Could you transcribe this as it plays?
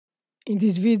In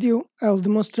this video, I'll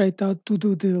demonstrate how to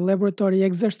do the laboratory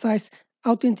exercise,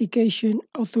 authentication,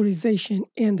 authorization,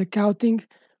 and accounting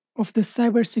of the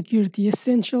Cybersecurity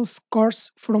Essentials course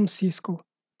from Cisco.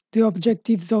 The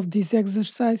objectives of this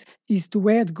exercise is to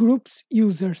add groups,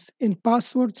 users, and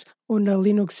passwords on a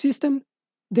Linux system,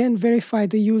 then verify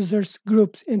the users,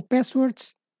 groups, and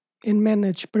passwords, and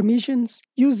manage permissions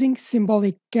using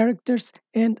symbolic characters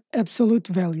and absolute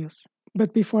values.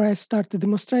 But before I start the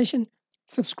demonstration,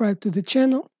 subscribe to the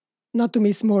channel, not to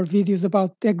miss more videos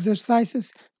about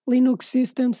exercises, Linux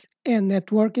systems, and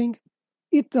networking.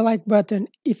 Hit the like button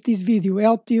if this video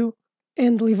helped you,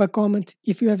 and leave a comment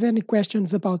if you have any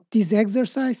questions about this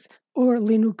exercise or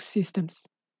Linux systems.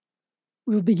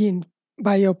 We'll begin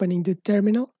by opening the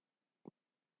terminal,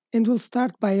 and we'll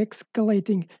start by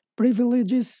escalating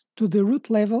privileges to the root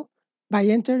level by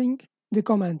entering the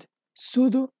command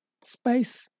sudo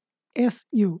space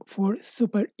su for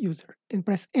super user, and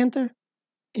press enter,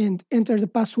 and enter the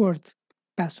password.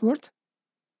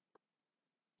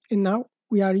 And now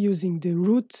we are using the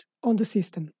root on the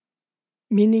system,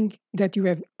 meaning that you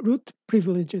have root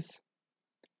privileges.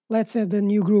 Let's add a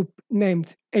new group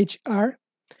named HR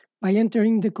by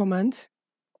entering the command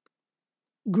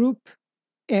group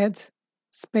add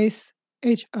space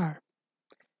HR,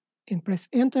 and press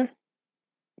enter.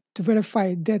 To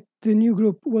verify that the new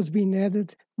group was being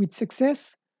added with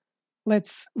success,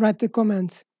 let's write the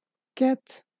command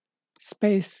cat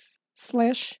space /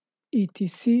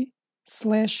 etc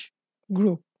 /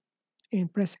 group,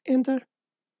 and press enter.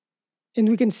 And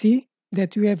we can see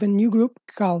that we have a new group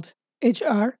called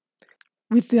HR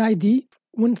with the ID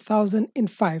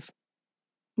 1005.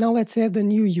 Now let's add a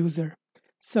new user.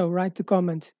 So write the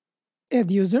command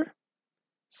add user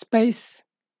space,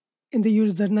 and the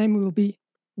username will be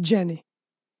Jenny,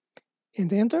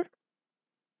 and enter.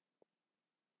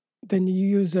 The new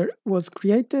user was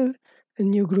created, a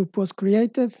new group was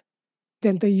created,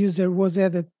 then the user was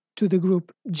added to the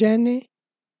group Jenny,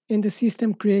 and the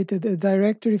system created a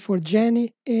directory for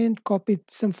Jenny and copied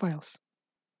some files.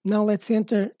 Now let's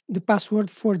enter the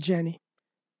password for Jenny.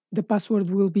 The password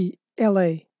will be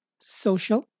LA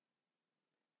social,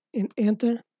 and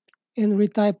enter, and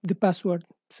retype the password.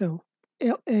 So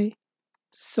LA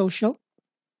social.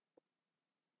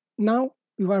 Now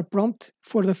we are prompt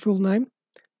for the full name,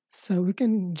 so we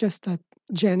can just type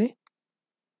Jenny.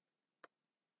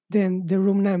 Then the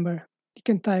room number, you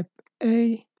can type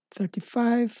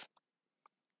A35,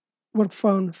 work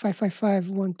phone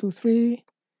 555-123,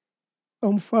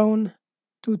 home phone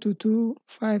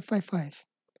 222-555.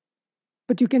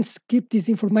 But you can skip this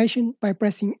information by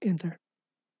pressing enter.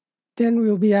 Then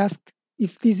we will be asked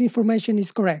if this information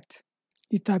is correct.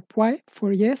 You type Y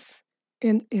for yes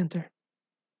and enter.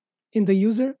 And the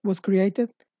user was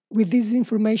created with this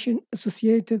information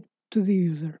associated to the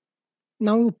user.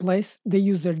 Now we'll place the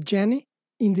user Jenny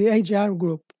in the HR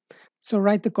group. So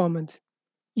write the command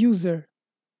user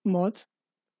mod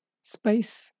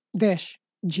space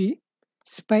 -g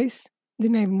space the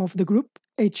name of the group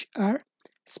HR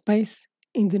space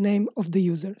in the name of the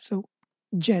user, so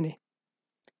Jenny,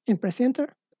 and press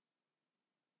enter.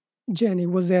 Jenny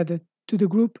was added to the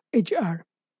group HR.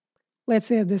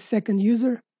 Let's add the second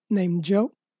user named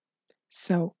Joe.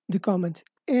 So the command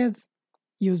add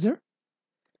user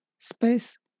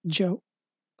space Joe.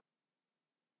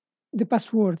 The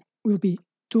password will be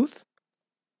tooth,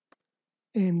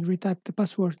 and retype the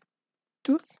password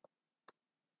tooth.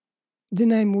 The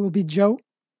name will be Joe,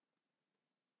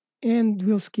 and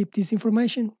we'll skip this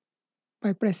information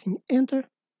by pressing enter.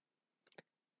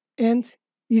 And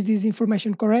is this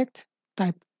information correct?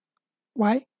 Type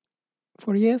Y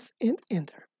for yes and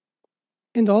enter.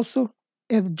 And also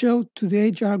add Joe to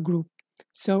the HR group.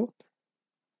 So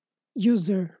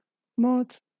user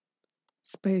mod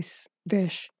space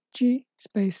 -g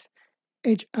space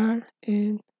HR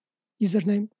and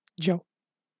username Joe.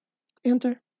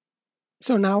 Enter.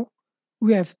 So now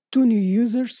we have two new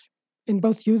users, and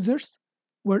both users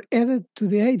were added to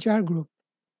the HR group.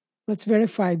 Let's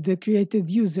verify the created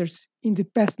users in the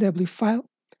passw file.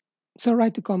 So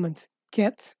write the command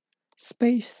cat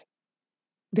space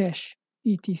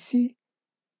 -etc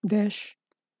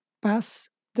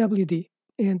 -passwd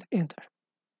and enter.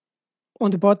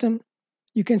 On the bottom,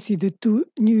 you can see the two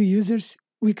new users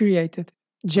we created.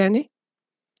 Jenny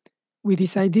with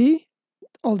this ID,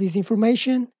 all this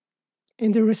information,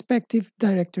 in the respective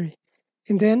directory.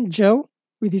 And then Joe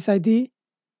with this ID,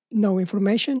 no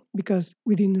information because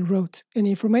we didn't wrote any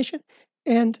information,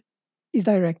 and his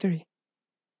directory.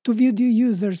 To view the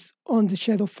users on the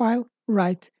shadow file,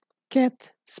 write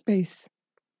cat space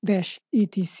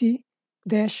 -etc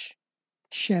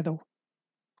 -shadow.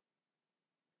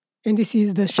 And this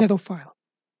is the shadow file.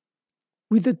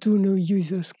 With the two new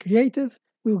users created,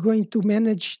 we're going to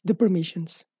manage the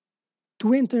permissions.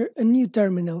 To enter a new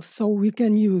terminal so we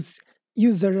can use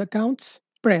user accounts,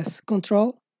 press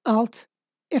Ctrl Alt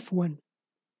F1.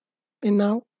 And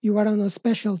now you are on a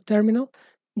special terminal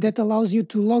that allows you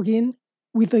to log in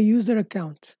with a user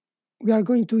account. We are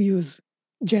going to use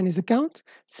Jenny's account,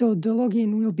 so the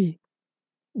login will be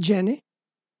Jenny,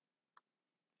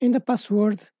 and the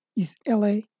password is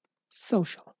LA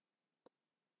Social.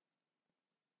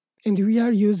 And we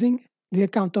are using the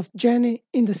account of Jenny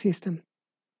in the system.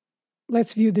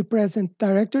 Let's view the present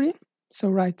directory, so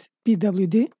write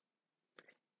pwd.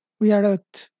 We are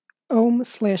at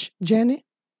home/Jenny.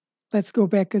 Let's go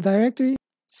back a directory,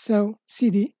 so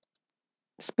cd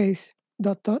space ...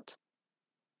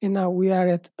 and now we are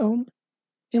at home,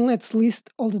 and let's list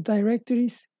all the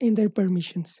directories and their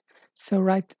permissions. So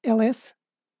write ls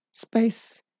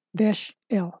space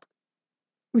 -l.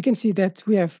 We can see that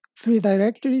we have 3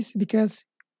 directories because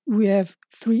we have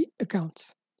 3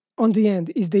 accounts. On the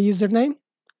end is the username,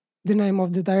 the name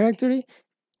of the directory,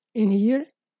 and here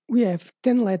we have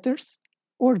 10 letters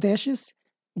or dashes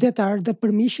that are the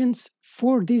permissions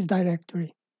for this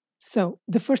directory. So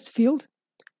the first field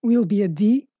will be a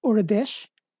D or a dash,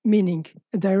 meaning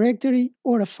a directory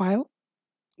or a file.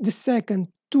 The second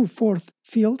to fourth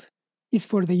field is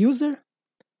for the user.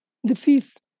 The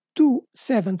fifth to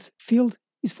seventh field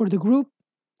is for the group.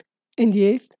 And the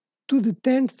eighth to the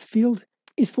 10th field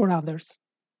is for others.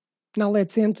 Now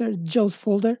let's enter Joe's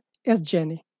folder as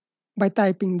Jenny by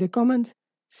typing the command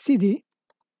cd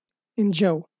and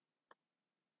Joe.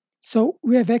 So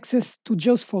we have access to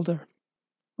Joe's folder.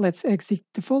 Let's exit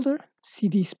the folder,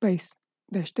 cd space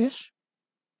 --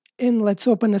 and let's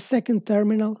open a second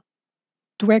terminal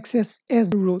to access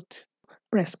as root.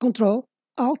 Press Ctrl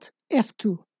Alt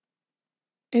F2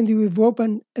 and you will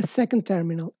open a second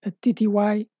terminal, a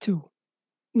TTY2.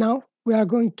 Now we are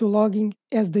going to log in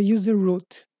as the user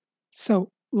root. So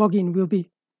login will be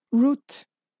root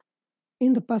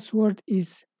and the password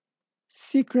is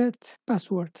secret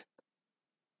password.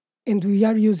 And we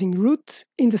are using root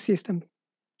in the system.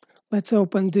 Let's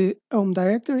open the home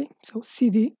directory, so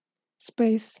cd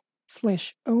space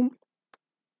 /home.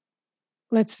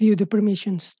 Let's view the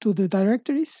permissions to the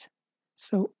directories,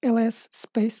 so ls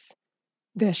space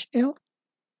 -l.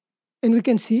 And we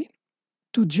can see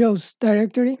to Joe's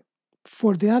directory,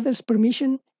 for the others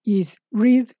permission is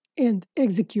read and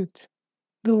execute,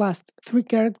 the last 3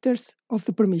 characters of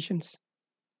the permissions.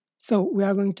 So we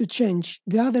are going to change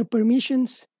the other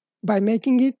permissions by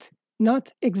making it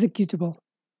not executable.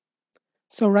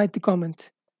 So write the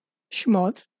comment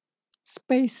chmod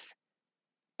space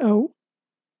o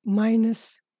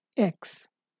 -x,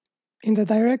 and the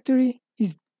directory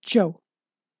is Joe,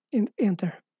 and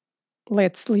enter.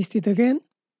 Let's list it again.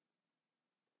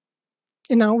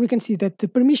 And now we can see that the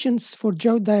permissions for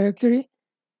Joe directory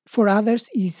for others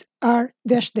is r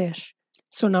 --.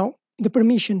 So now the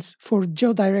permissions for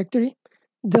Joe directory,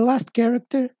 the last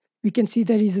character, we can see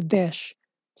there is a dash.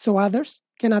 So others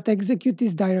cannot execute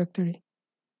this directory.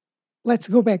 Let's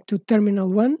go back to terminal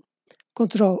 1,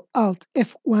 Ctrl Alt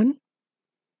F1,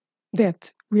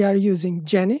 that we are using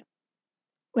Jenny.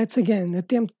 Let's again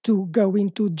attempt to go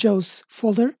into Joe's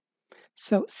folder.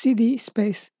 So cd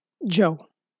space Joe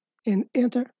and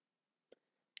enter.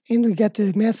 And we get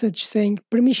a message saying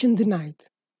permission denied.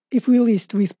 If we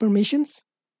list with permissions,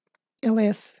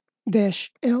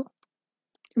 ls-l,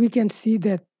 we can see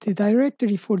that the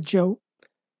directory for Joe,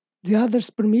 the others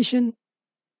permission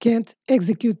can't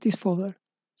execute this folder.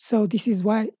 So this is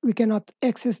why we cannot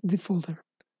access the folder.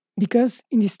 Because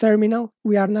in this terminal,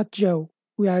 we are not Joe,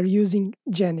 we are using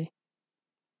Jenny.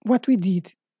 What we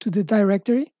did to the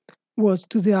directory was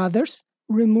to the others,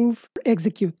 remove,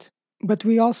 execute. But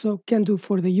we also can do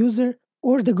for the user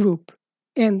or the group.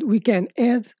 And we can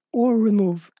add or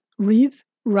remove, read,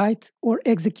 write, or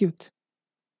execute.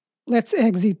 Let's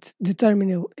exit the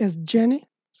terminal as Jenny.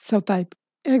 So type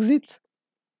exit.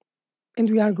 And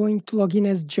we are going to log in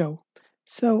as Joe.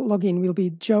 So login will be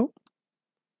Joe.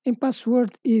 And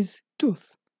password is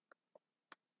tooth.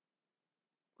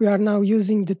 We are now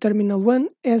using the terminal 1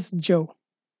 as Joe.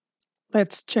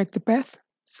 Let's check the path.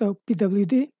 So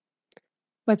pwd.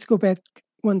 Let's go back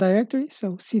one directory.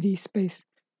 So cd space ...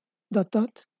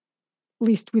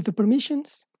 list with the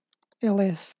permissions,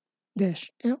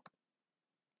 ls-l.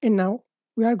 And now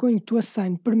we are going to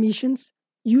assign permissions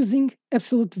using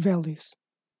absolute values.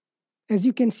 As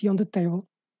you can see on the table,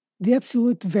 the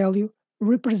absolute value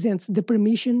represents the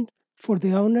permission for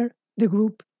the owner, the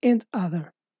group, and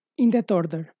other, in that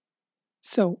order.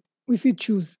 So if you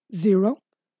choose 0,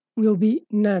 will be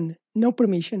none no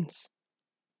permissions.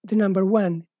 The number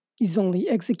 1 is only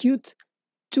execute,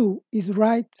 2 is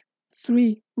write,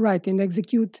 3 write and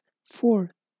execute, 4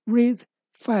 read,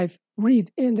 5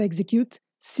 read and execute,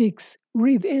 6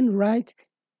 read and write,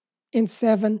 and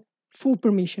 7 full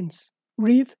permissions,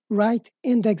 read, write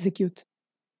and execute.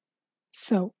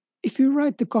 So if you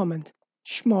write the command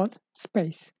chmod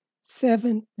space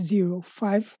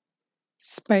 705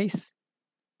 space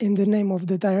in the name of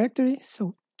the directory,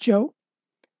 so Joe,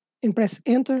 and press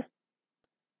enter,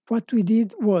 what we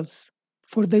did was,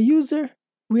 for the user,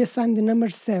 we assigned the number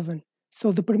 7,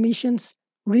 so the permissions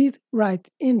read, write,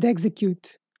 and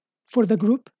execute. For the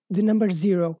group, the number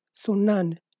 0, so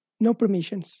none, no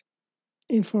permissions.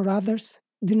 And for others,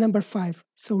 the number 5,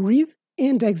 so read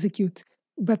and execute,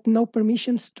 but no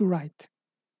permissions to write.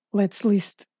 Let's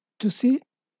list to see.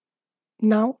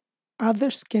 Now,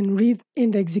 others can read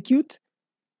and execute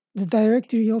the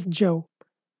directory of Joe,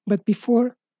 but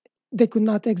before they could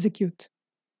not execute.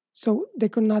 So they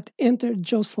could not enter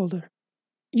Joe's folder.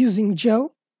 Using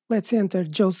Joe, let's enter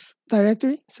Joe's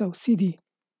directory, so cd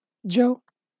Joe,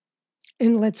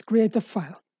 and let's create a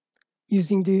file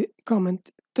using the command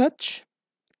touch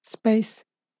space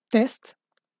test.txt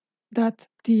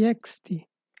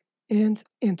and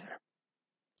enter.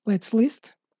 Let's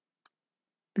list.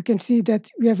 You can see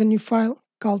that we have a new file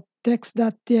called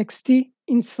text.txt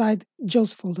inside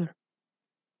Joe's folder.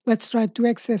 Let's try to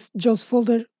access Joe's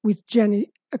folder with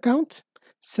Jenny account.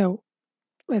 So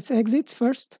let's exit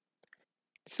first.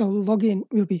 So login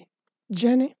will be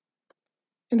Jenny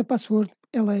and the password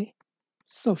LA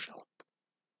social.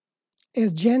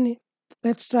 As Jenny,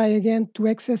 let's try again to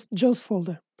access Joe's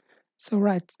folder. So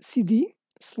write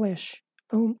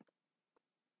cd/home,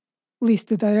 list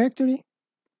the directory,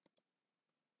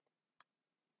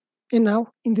 and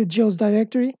now in the Joe's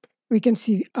directory we can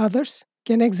see others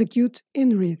can execute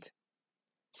and read.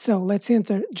 So let's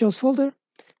enter Joe's folder,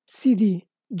 cd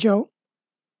Joe,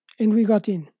 and we got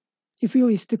in. If we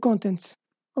list the contents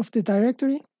of the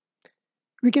directory,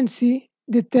 we can see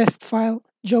the test file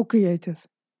Joe created.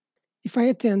 If I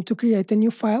attempt to create a new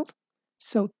file,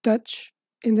 so touch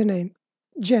in the name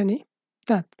jenny.txt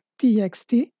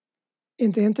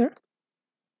and enter,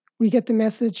 we get the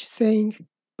message saying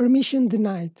permission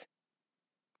denied.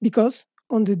 Because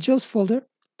on the Joe's folder,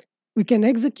 we can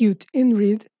execute and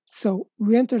read, so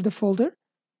we enter the folder,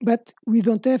 but we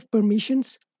don't have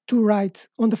permissions to write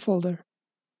on the folder.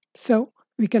 So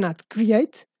we cannot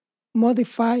create,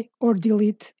 modify, or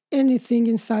delete anything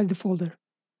inside the folder.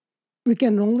 We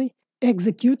can only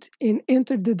execute and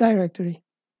enter the directory.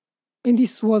 And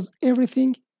this was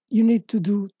everything you need to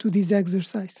do to this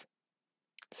exercise.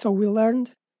 So we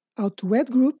learned how to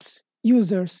add groups,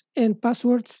 users, and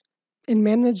passwords, and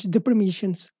manage the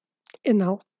permissions. And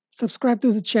now, subscribe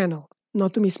to the channel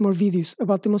not to miss more videos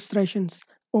about demonstrations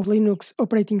of Linux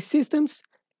operating systems.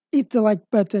 Hit the like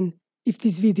button if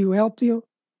this video helped you,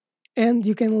 and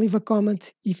you can leave a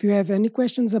comment if you have any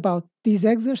questions about this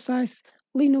exercise,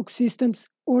 Linux systems,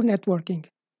 or networking.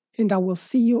 And I will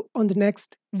see you on the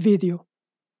next video.